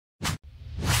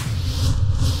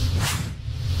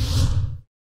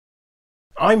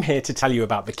I'm here to tell you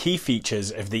about the key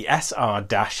features of the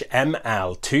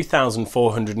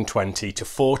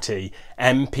SR-ML2420-40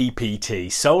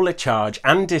 MPPT solar charge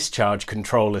and discharge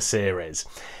controller series,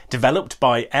 developed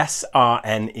by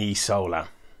SRNE Solar.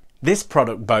 This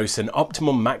product boasts an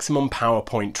optimum maximum power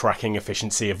point tracking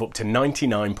efficiency of up to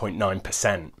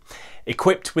 99.9%.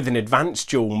 Equipped with an advanced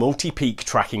dual multi-peak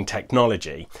tracking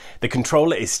technology, the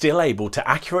controller is still able to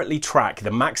accurately track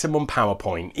the maximum power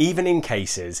point even in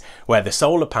cases where the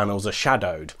solar panels are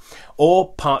shadowed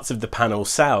or parts of the panel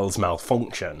cells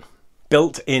malfunction.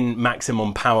 Built-in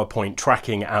maximum power point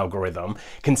tracking algorithm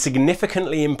can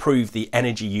significantly improve the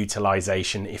energy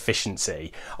utilization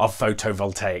efficiency of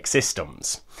photovoltaic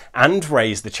systems and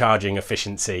raise the charging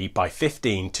efficiency by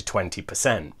 15 to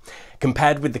 20%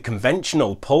 compared with the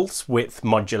conventional pulse width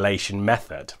modulation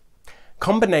method.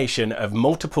 Combination of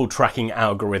multiple tracking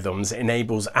algorithms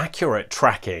enables accurate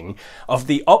tracking of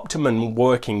the optimum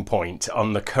working point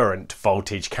on the current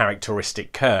voltage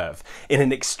characteristic curve in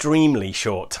an extremely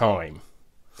short time.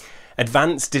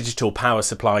 Advanced digital power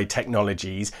supply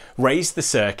technologies raise the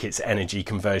circuit's energy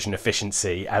conversion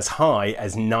efficiency as high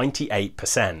as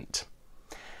 98%.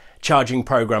 Charging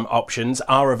program options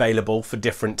are available for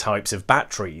different types of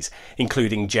batteries,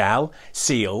 including gel,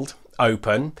 sealed,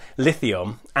 open,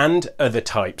 lithium, and other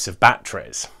types of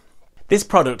batteries. This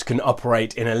product can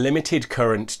operate in a limited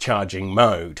current charging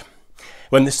mode.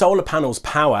 When the solar panel's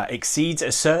power exceeds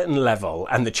a certain level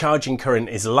and the charging current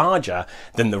is larger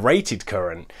than the rated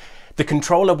current, the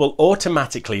controller will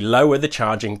automatically lower the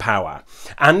charging power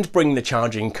and bring the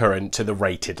charging current to the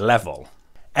rated level.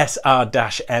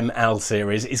 SR-ML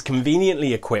series is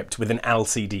conveniently equipped with an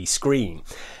LCD screen,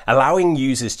 allowing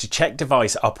users to check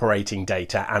device operating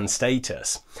data and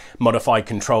status, modify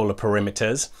controller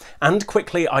parameters, and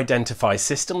quickly identify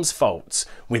systems faults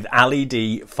with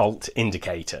LED fault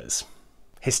indicators.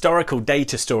 Historical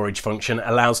data storage function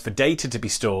allows for data to be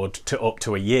stored to up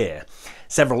to a year.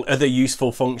 Several other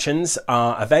useful functions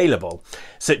are available,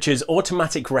 such as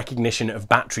automatic recognition of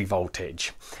battery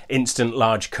voltage, instant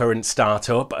large current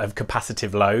startup of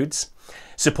capacitive loads,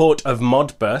 support of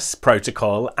Modbus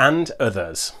protocol, and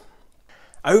others.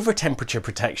 Over-temperature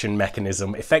protection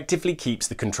mechanism effectively keeps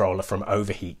the controller from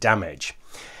overheat damage.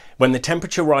 When the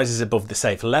temperature rises above the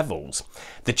safe levels,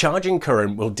 the charging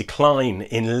current will decline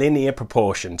in linear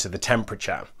proportion to the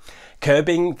temperature,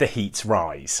 curbing the heat's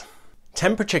rise.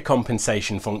 Temperature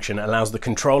compensation function allows the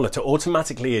controller to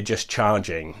automatically adjust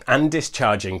charging and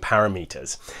discharging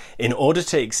parameters in order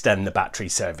to extend the battery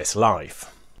service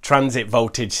life. Transit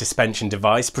voltage suspension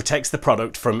device protects the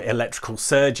product from electrical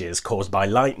surges caused by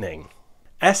lightning.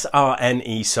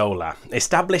 SRNE Solar,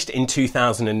 established in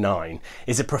 2009,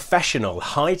 is a professional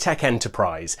high-tech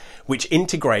enterprise which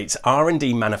integrates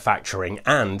R&D manufacturing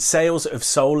and sales of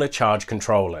solar charge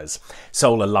controllers,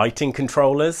 solar lighting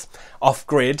controllers,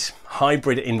 off-grid,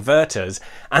 hybrid inverters,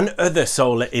 and other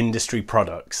solar industry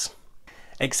products.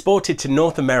 Exported to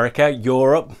North America,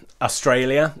 Europe,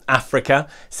 Australia, Africa,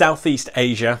 Southeast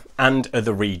Asia, and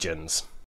other regions.